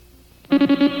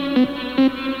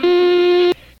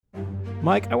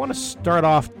Mike, I want to start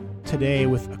off today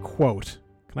with a quote.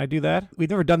 Can I do that? We've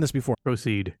never done this before.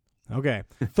 Proceed. Okay.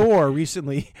 Thor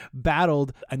recently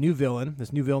battled a new villain,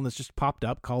 this new villain that's just popped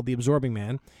up called the Absorbing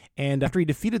Man. And after he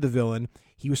defeated the villain,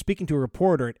 he was speaking to a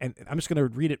reporter, and I'm just going to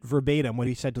read it verbatim what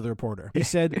he said to the reporter. He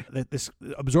said that this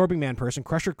Absorbing Man person,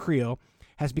 Crusher Creel,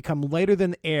 has become lighter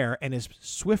than air and is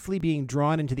swiftly being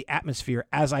drawn into the atmosphere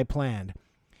as I planned.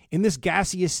 In this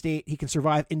gaseous state, he can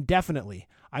survive indefinitely.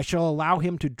 I shall allow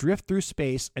him to drift through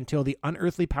space until the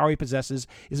unearthly power he possesses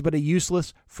is but a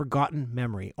useless, forgotten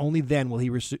memory. Only then will he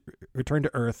return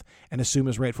to Earth and assume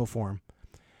his rightful form.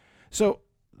 So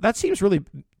that seems really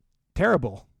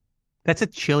terrible. That's a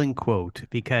chilling quote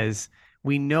because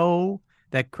we know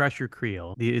that Crusher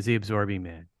Creel is the Absorbing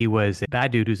Man. He was a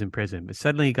bad dude who's in prison, but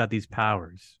suddenly he got these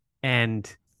powers.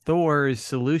 And Thor's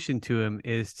solution to him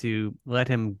is to let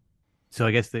him. So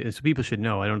I guess so people should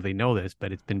know. I don't know if they know this,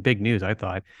 but it's been big news, I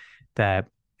thought, that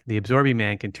the Absorbing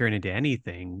Man can turn into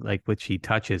anything, like which he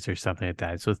touches or something like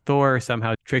that. So Thor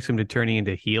somehow tricks him to turning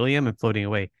into helium and floating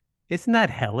away. Isn't that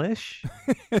hellish?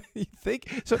 You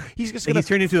think? So he's just like he's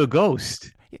turned into a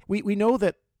ghost. We know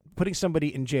that putting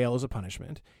somebody in jail is a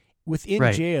punishment.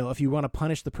 Within jail, if you want to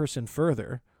punish the person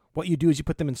further, what you do is you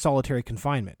put them in solitary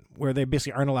confinement, where they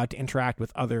basically aren't allowed to interact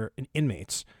with other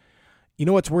inmates. You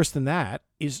know what's worse than that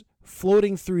is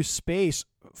floating through space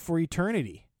for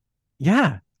eternity.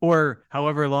 Yeah. Or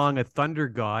however long a thunder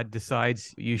god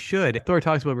decides you should. Thor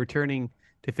talks about returning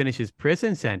to finish his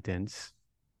prison sentence,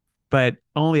 but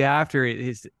only after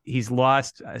he's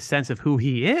lost a sense of who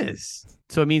he is.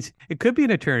 So it means it could be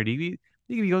an eternity.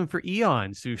 You could be going for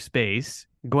eons through space,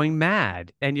 going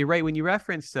mad. And you're right, when you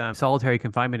reference solitary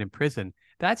confinement in prison,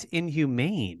 that's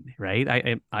inhumane, right?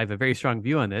 I have a very strong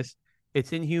view on this.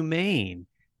 It's inhumane.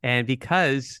 And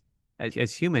because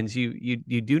as humans, you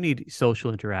do need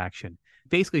social interaction.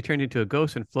 Basically turned into a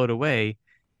ghost and float away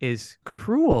is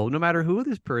cruel, no matter who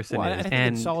this person is. I think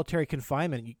in solitary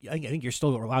confinement, I think you're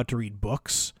still allowed to read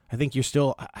books. I think you're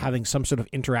still having some sort of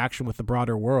interaction with the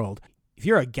broader world. If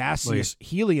you're a gaseous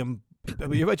helium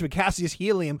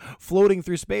floating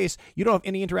through space, you don't have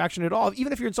any interaction at all.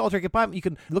 Even if you're in solitary confinement, you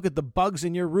can look at the bugs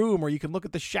in your room or you can look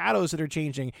at the shadows that are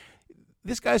changing.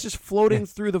 This guy's just floating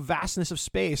through the vastness of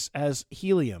space as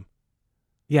helium.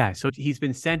 Yeah, so he's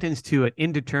been sentenced to an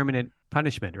indeterminate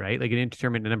punishment, right? Like an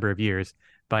indeterminate number of years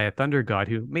by a thunder god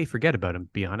who may forget about him,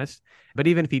 be honest. But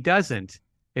even if he doesn't,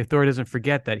 if Thor doesn't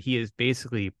forget that he has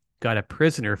basically got a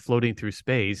prisoner floating through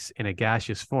space in a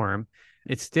gaseous form,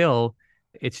 it's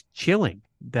chilling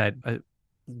that a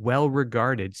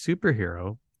well-regarded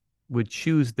superhero would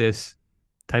choose this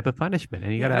type of punishment.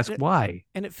 And you got to ask why.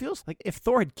 And it feels like if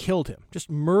Thor had killed him, just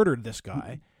murdered this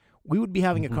guy, we would be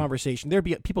having a conversation. There'd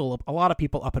be a lot of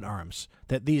people up in arms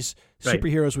that these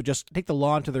superheroes would just take the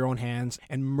law into their own hands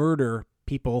and murder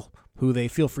people who they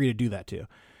feel free to do that to.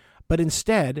 But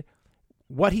instead,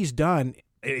 what he's done,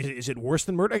 is it worse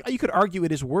than murder? You could argue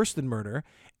it is worse than murder,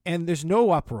 and there's no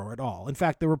uproar at all. In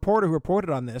fact, the reporter who reported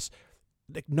on this,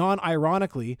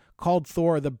 non-ironically, called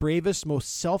Thor the bravest,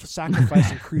 most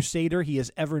self-sacrificing crusader he has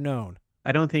ever known.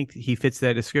 I don't think he fits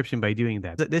that description by doing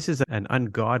that. This is an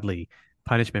ungodly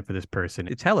punishment for this person.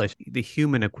 It's hellish. The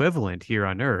human equivalent here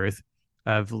on Earth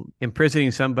of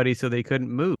imprisoning somebody so they couldn't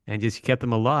move and just kept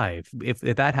them alive. If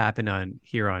that happened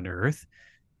here on Earth,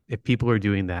 if people are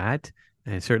doing that,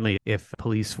 and certainly if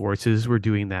police forces were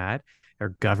doing that or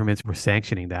governments were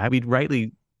sanctioning that, we'd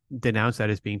rightly denounce that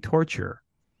as being torture.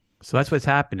 So that's what's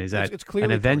happened, is that it's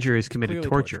an Avenger has committed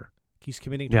torture. He's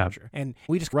committing torture. And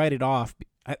we just write it off,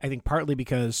 I think partly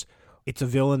because it's a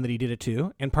villain that he did it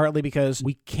to, and partly because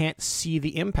we can't see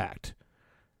the impact.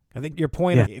 I think your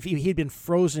point, if he'd been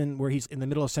frozen where he's in the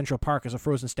middle of Central Park as a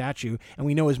frozen statue, and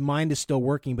we know his mind is still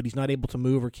working, but he's not able to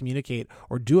move or communicate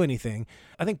or do anything,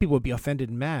 I think people would be offended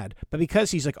and mad. But because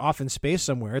he's like off in space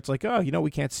somewhere, it's like, we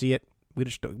can't see it.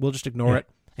 We'll just ignore it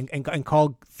and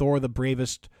call Thor the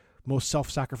bravest, most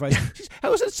self-sacrificing.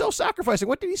 How is it self-sacrificing?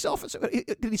 What did he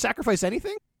Did he sacrifice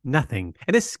anything? Nothing.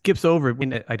 And this skips over.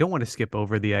 I don't want to skip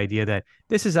over the idea that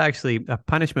this is actually a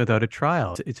punishment without a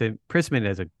trial. It's imprisonment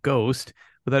as a ghost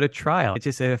without a trial.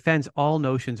 It offends all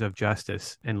notions of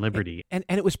justice and liberty. And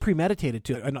it was premeditated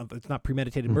too. No, it's not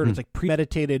premeditated murder. It's like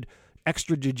premeditated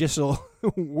extrajudicial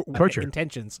torture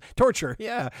intentions. Torture,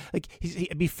 yeah. Like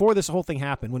before this whole thing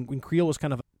happened, when Creel was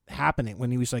kind of happening,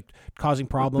 when he was like causing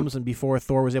problems and before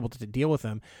Thor was able to deal with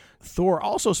him, Thor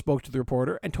also spoke to the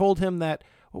reporter and told him that,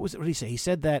 what did he say? He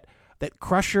said that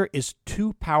Crusher is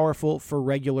too powerful for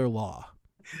regular law.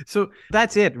 So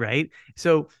that's it, right?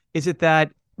 So is it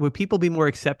that would people be more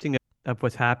accepting of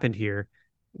what's happened here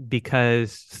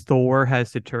because Thor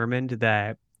has determined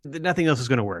that nothing else is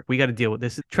going to work. We got to deal with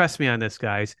this. Trust me on this,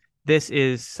 guys. This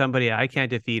is somebody I can't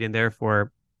defeat, and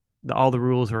therefore all the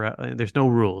rules are there's no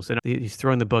rules, and he's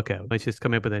throwing the book out. He's just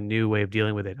coming up with a new way of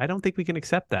dealing with it. I don't think we can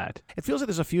accept that. It feels like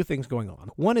there's a few things going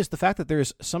on. One is the fact that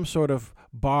there's some sort of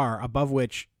bar above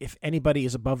which, if anybody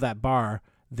is above that bar,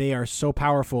 they are so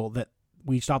powerful that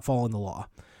we stop following the law.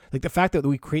 Like the fact that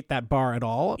we create that bar at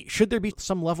all, should there be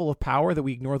some level of power that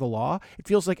we ignore the law? It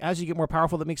feels like as you get more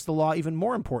powerful, that makes the law even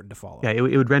more important to follow. Yeah, it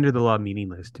would render the law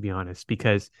meaningless, to be honest,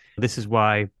 because this is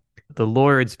why the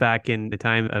lords back in the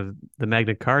time of the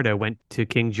Magna Carta went to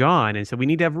King John and said, we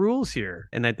need to have rules here.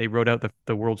 And that they wrote out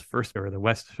the world's first, or the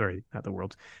West, sorry, not the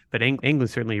world's, but England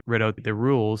certainly wrote out the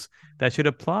rules that should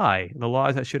apply, the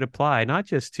laws that should apply, not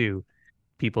just to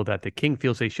people that the king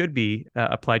feels they should be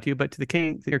applied to, but to the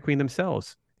king or queen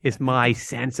themselves. Is my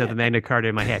sense of the Magna Carta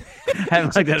in my head. I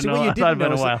haven't looked at it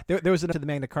in a while. There was the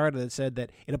Magna Carta that said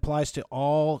that it applies to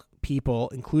all people,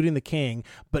 including the king,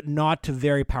 but not to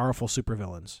very powerful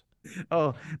supervillains.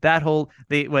 Oh,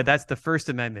 that's the First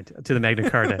Amendment to the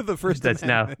Magna Carta. The First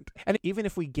Amendment. And even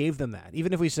if we gave them that,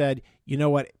 even if we said, you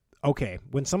know what, okay,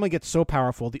 when someone gets so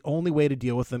powerful, the only way to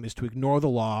deal with them is to ignore the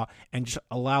law and just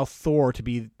allow Thor to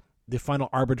be the final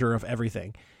arbiter of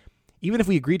everything. Even if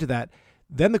we agree to that,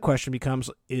 then the question becomes,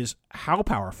 is how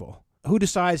powerful? Who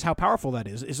decides how powerful that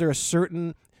is? Is there a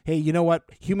certain, hey, you know what,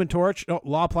 Human Torch, no,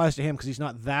 law applies to him because he's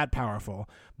not that powerful.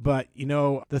 But, you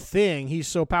know, the Thing, he's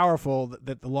so powerful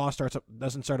that the law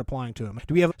doesn't start applying to him.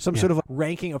 Do we have some sort of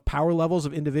ranking of power levels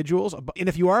of individuals? And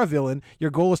if you are a villain,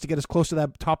 your goal is to get as close to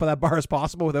that top of that bar as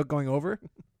possible without going over?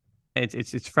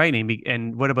 It's frightening.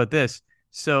 And what about this?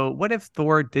 So what if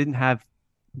Thor didn't have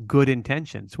good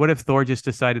intentions? What if Thor just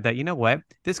decided that, you know what,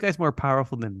 this guy's more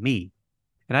powerful than me,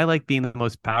 and I like being the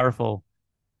most powerful,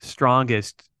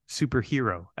 strongest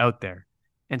superhero out there,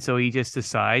 and so he just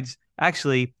decides,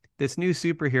 actually, this new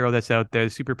superhero that's out there, the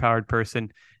superpowered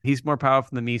person, he's more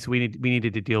powerful than me, so we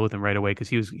needed to deal with him right away because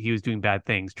he was doing bad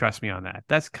things. Trust me on that.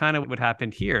 That's kind of what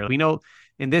happened here. We know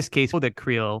in this case that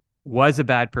Creel was a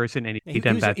bad person and he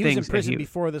done bad things. He was in prison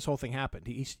before this whole thing happened.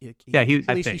 At least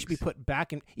he should be put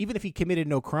back in. Even if he committed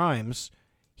no crimes,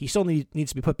 he still needs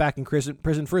to be put back in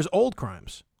prison for his old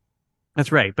crimes.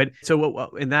 That's right. But so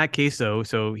in that case, though,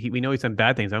 we know he's done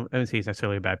bad things. I don't say he's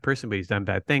necessarily a bad person, but he's done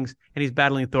bad things, and he's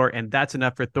battling Thor, and that's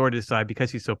enough for Thor to decide,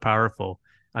 because he's so powerful,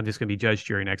 I'm just going to be judge,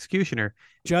 jury, and executioner.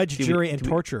 Judge, jury, and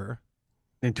torturer.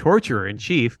 And torturer in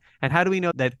chief. And how do we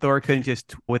know that Thor couldn't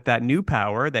just, with that new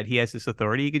power that he has, this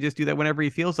authority, he could just do that whenever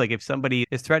he feels like, if somebody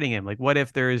is threatening him? Like, what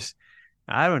if there's,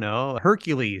 I don't know,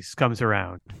 Hercules comes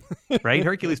around, right?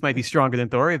 Hercules might be stronger than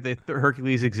Thor if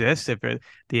Hercules exists, if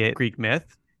the Greek myth.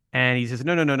 And he says,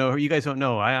 no, you guys don't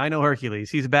know. I know Hercules.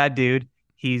 He's a bad dude.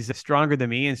 He's stronger than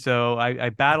me. And so I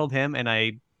battled him and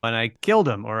I killed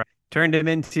him, or turned him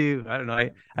into, I don't know,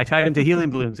 I tied him to helium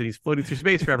balloons and he's floating through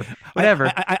space forever.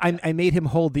 Whatever. I made him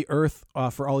hold the earth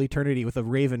for all eternity with a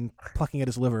raven plucking at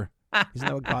his liver. Isn't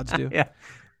that what gods do? Yeah,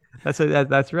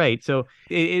 that's right. So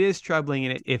it is troubling.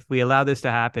 And if we allow this to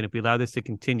happen, if we allow this to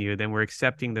continue, then we're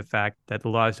accepting the fact that the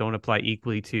laws don't apply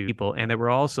equally to people, and that we're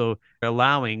also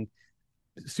allowing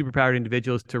superpowered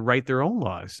individuals to write their own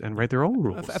laws and write their own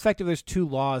rules. Effectively, there's two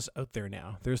laws out there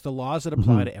now. There's the laws that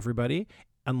apply to everybody,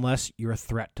 unless you're a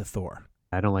threat to Thor.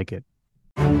 I don't like it.